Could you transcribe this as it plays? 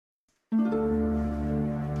Aranjuez,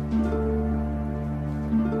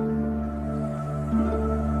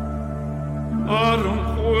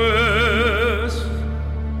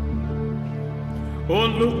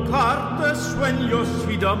 un lugar de sueños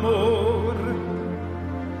y de amor,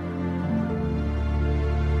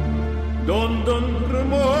 donde un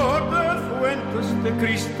rumor de fuentes de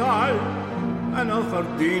cristal en el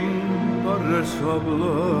jardín parece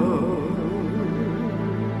hablar.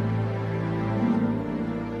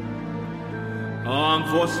 En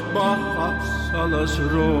voz bajas a las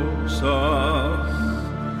rosas,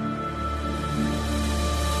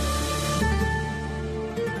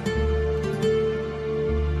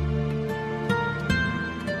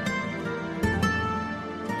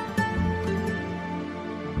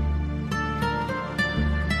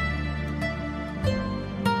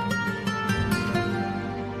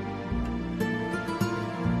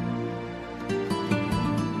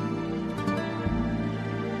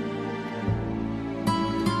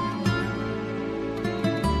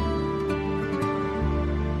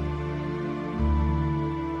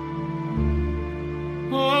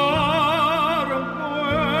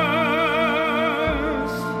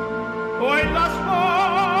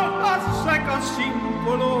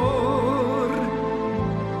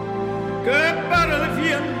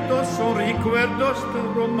 son recuerdos de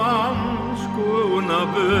romance que una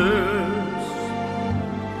vez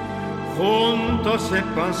juntos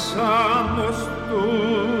pasamos tú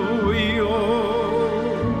y yo,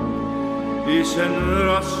 y sin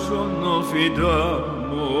razón olvidamos.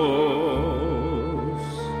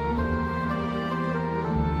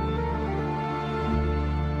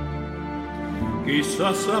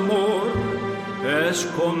 Quizás amor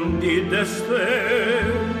escondido esté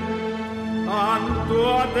tanto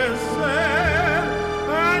ha de ser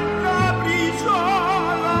en la brisa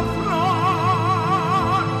la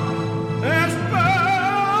flor,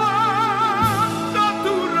 esperando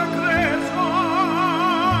tu regreso.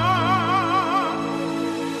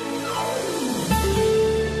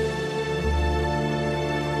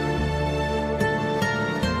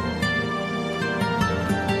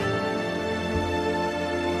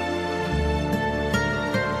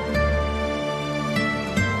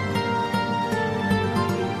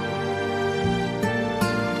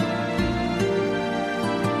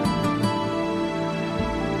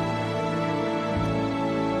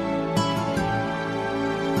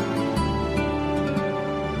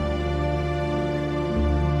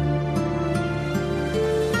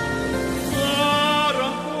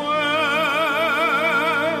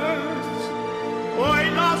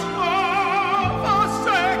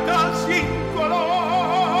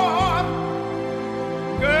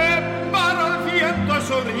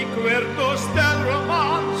 Recuerdos del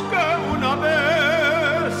romance que una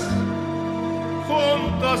vez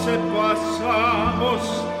juntos pasamos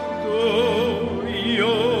tú y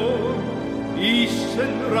yo, y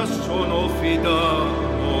sin razón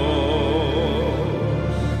olvidamos.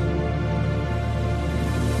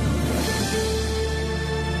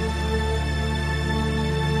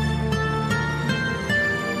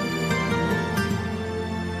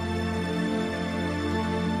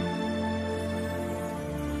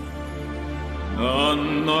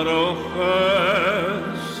 Aranjuez,